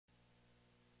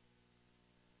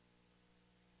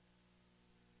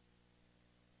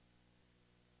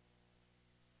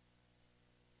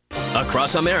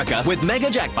across America with Mega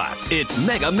Jackpots. It's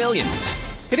Mega Millions.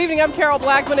 Good evening, I'm Carol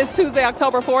Blackman. It's Tuesday,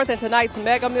 October 4th, and tonight's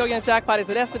Mega Millions jackpot is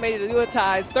estimated to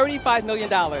annuitize $35 million.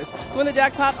 To win the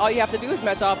jackpot, all you have to do is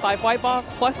match all 5 white balls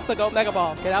plus the gold mega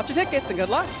ball. Get out your tickets and good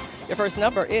luck. Your first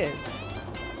number is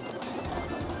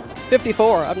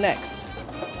 54. Up next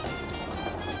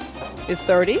is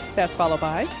 30. That's followed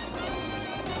by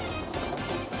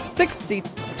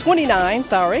 29,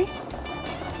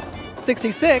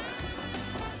 66.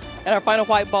 And our final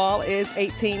white ball is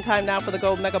 18. Time now for the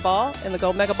gold mega ball. And the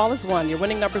gold mega ball is 1. Your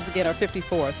winning numbers again are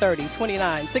 54, 30,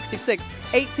 29, 66,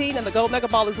 18. And the gold mega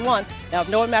ball is 1. Now, if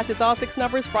no one matches all 6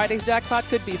 numbers, Friday's jackpot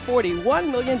could be $41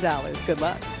 million. Good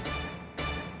luck.